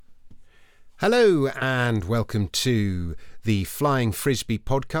Hello and welcome to the Flying Frisbee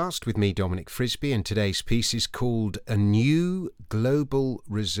podcast with me, Dominic Frisby, and today's piece is called A New Global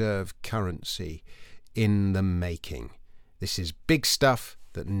Reserve Currency in the Making. This is big stuff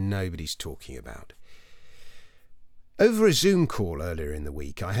that nobody's talking about. Over a Zoom call earlier in the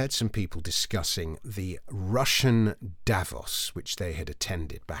week, I heard some people discussing the Russian Davos, which they had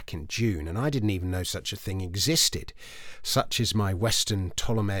attended back in June, and I didn't even know such a thing existed. Such is my Western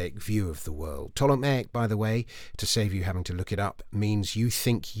Ptolemaic view of the world. Ptolemaic, by the way, to save you having to look it up, means you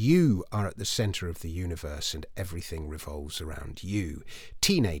think you are at the centre of the universe and everything revolves around you.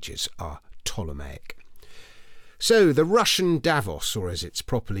 Teenagers are Ptolemaic. So, the Russian Davos, or as it's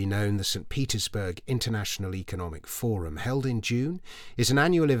properly known, the St. Petersburg International Economic Forum, held in June, is an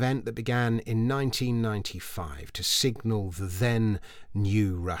annual event that began in 1995 to signal the then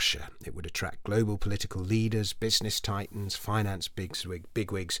new Russia. It would attract global political leaders, business titans, finance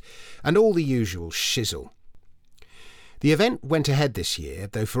bigwigs, and all the usual shizzle. The event went ahead this year,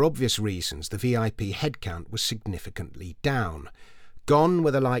 though for obvious reasons the VIP headcount was significantly down. Gone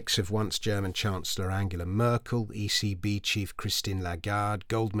were the likes of once German Chancellor Angela Merkel, ECB Chief Christine Lagarde,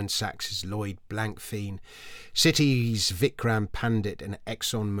 Goldman Sachs' Lloyd Blankfein, Citi's Vikram Pandit and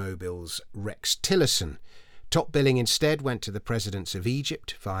ExxonMobil's Rex Tillerson. Top billing instead went to the presidents of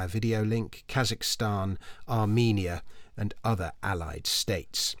Egypt via video link, Kazakhstan, Armenia and other allied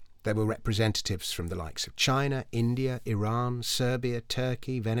states. There were representatives from the likes of China, India, Iran, Serbia,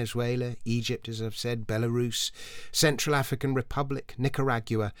 Turkey, Venezuela, Egypt, as I've said, Belarus, Central African Republic,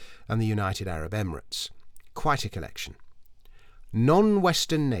 Nicaragua and the United Arab Emirates. Quite a collection.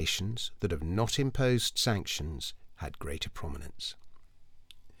 Non-Western nations that have not imposed sanctions had greater prominence.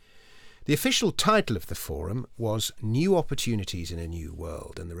 The official title of the forum was New Opportunities in a New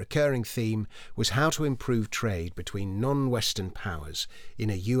World, and the recurring theme was how to improve trade between non-Western powers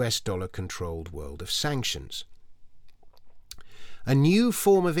in a US dollar-controlled world of sanctions. A new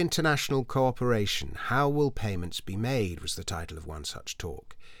form of international cooperation, how will payments be made, was the title of one such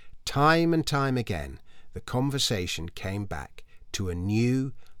talk. Time and time again, the conversation came back to a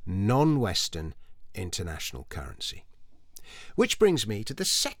new, non-Western international currency. Which brings me to the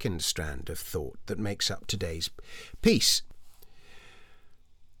second strand of thought that makes up today's piece.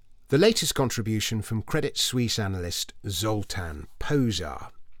 The latest contribution from Credit Suisse analyst Zoltan Pozsar.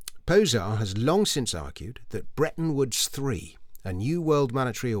 Pozsar has long since argued that Bretton Woods III, a new world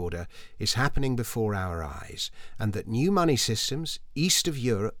monetary order, is happening before our eyes, and that new money systems east of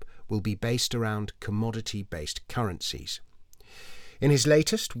Europe will be based around commodity-based currencies. In his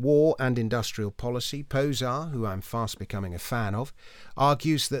latest War and Industrial Policy, Pozsar, who I'm fast becoming a fan of,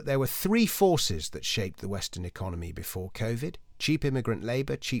 argues that there were three forces that shaped the Western economy before COVID: cheap immigrant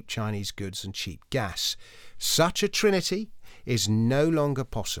labour, cheap Chinese goods and cheap gas. Such a trinity is no longer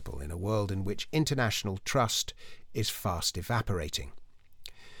possible in a world in which international trust is fast evaporating.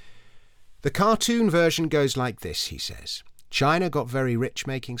 The cartoon version goes like this, he says. China got very rich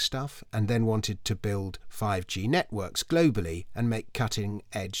making stuff and then wanted to build 5G networks globally and make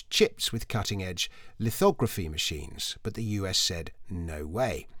cutting-edge chips with cutting-edge lithography machines, but the US said no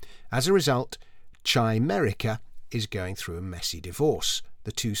way. As a result, Chimerica is going through a messy divorce.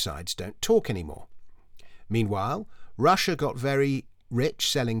 The two sides don't talk anymore. Meanwhile, Russia got very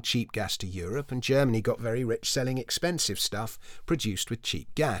rich selling cheap gas to Europe, and Germany got very rich selling expensive stuff produced with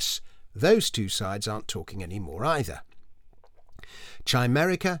cheap gas. Those two sides aren't talking anymore either.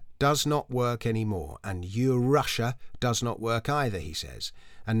 Chimerica does not work anymore, and Eurussia does not work either, he says.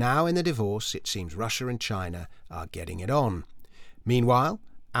 And now in the divorce, it seems Russia and China are getting it on. Meanwhile,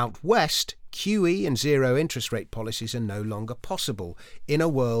 out west, QE and zero interest rate policies are no longer possible in a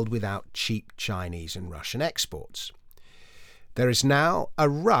world without cheap Chinese and Russian exports. There is now a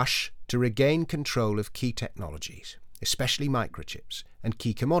rush to regain control of key technologies, especially microchips, and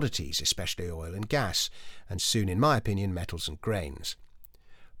key commodities, especially oil and gas, and soon, in my opinion, metals and grains.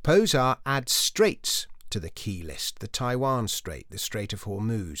 Pozsar adds straits to the key list: the Taiwan Strait, the Strait of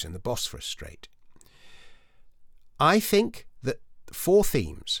Hormuz, and the Bosphorus Strait. I think that four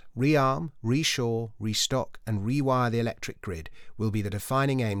themes: rearm, reshore, restock, and rewire the electric grid will be the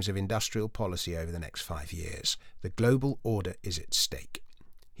defining aims of industrial policy over the next 5 years. The global order is at stake,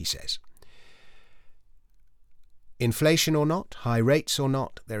 he says. Inflation or not, high rates or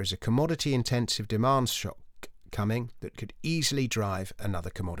not, there is a commodity-intensive demand shock coming that could easily drive another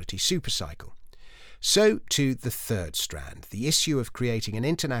commodity supercycle. So to the third strand, the issue of creating an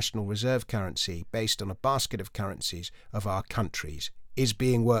international reserve currency based on a basket of currencies of our countries is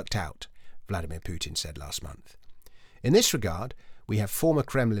being worked out, Vladimir Putin said last month. In this regard, We have former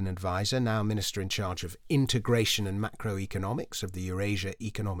Kremlin advisor, now minister in charge of integration and macroeconomics of the Eurasia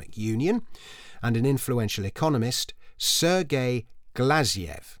Economic Union, and an influential economist, Sergei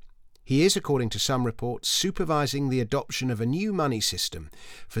Glaziev. He is, according to some reports, supervising the adoption of a new money system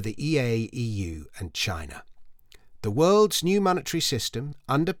for the EA, EU and China. The world's new monetary system,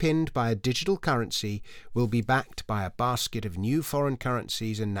 underpinned by a digital currency, will be backed by a basket of new foreign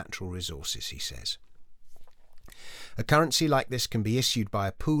currencies and natural resources, he says. A currency like this can be issued by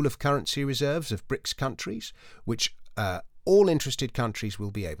a pool of currency reserves of BRICS countries, which all interested countries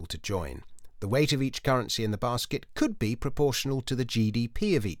will be able to join. The weight of each currency in the basket could be proportional to the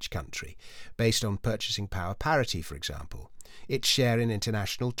GDP of each country, based on purchasing power parity, for example, its share in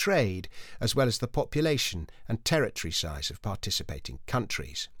international trade, as well as the population and territory size of participating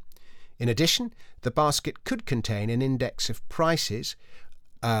countries. In addition, the basket could contain an index of prices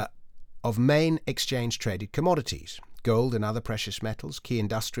of main exchange-traded commodities, gold and other precious metals, key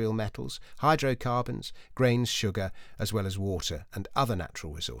industrial metals, hydrocarbons, grains, sugar, as well as water and other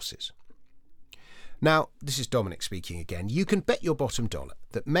natural resources. Now, this is Dominic speaking again. You can bet your bottom dollar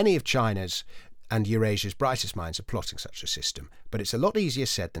that many of China's and Eurasia's brightest minds are plotting such a system, but it's a lot easier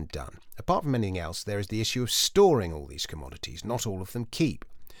said than done. Apart from anything else, there is the issue of storing all these commodities. Not all of them keep.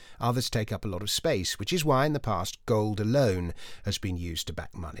 Others take up a lot of space, which is why in the past gold alone has been used to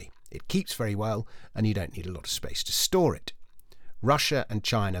back money. It keeps very well, and you don't need a lot of space to store it. Russia and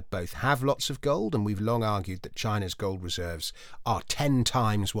China both have lots of gold, and we've long argued that China's gold reserves are 10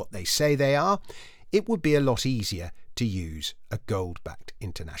 times what they say they are. It would be a lot easier to use a gold-backed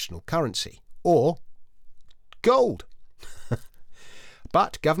international currency. Or gold.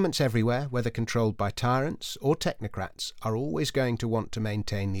 But governments everywhere, whether controlled by tyrants or technocrats, are always going to want to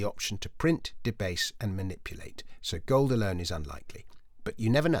maintain the option to print, debase and manipulate. So gold alone is unlikely. But you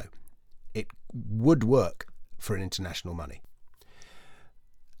never know. It would work for an international money.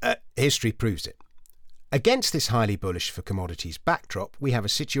 History proves it. Against this highly bullish for commodities backdrop, we have a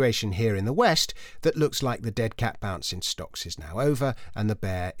situation here in the West that looks like the dead cat bounce in stocks is now over and the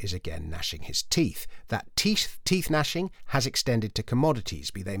bear is again gnashing his teeth. That teeth gnashing has extended to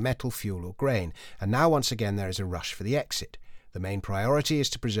commodities, be they metal, fuel or grain, and now once again there is a rush for the exit. The main priority is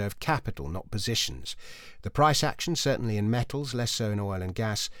to preserve capital, not positions. The price action, certainly in metals, less so in oil and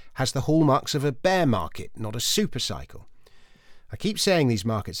gas, has the hallmarks of a bear market, not a super cycle. I keep saying these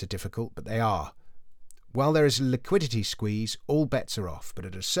markets are difficult, but they are. While there is a liquidity squeeze, all bets are off, but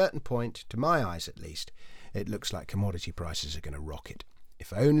at a certain point, to my eyes at least, it looks like commodity prices are going to rocket.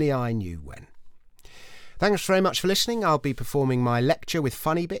 If only I knew when. Thanks very much for listening. I'll be performing my lecture with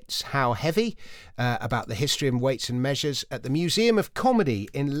funny bits, How Heavy, about the history of weights and measures at the Museum of Comedy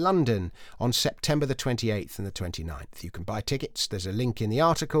in London on September the 28th and the 29th. You can buy tickets. There's a link in the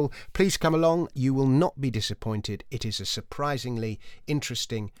article. Please come along. You will not be disappointed. It is a surprisingly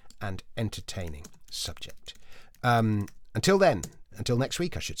interesting and entertaining subject. Until next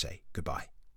week, I should say, goodbye.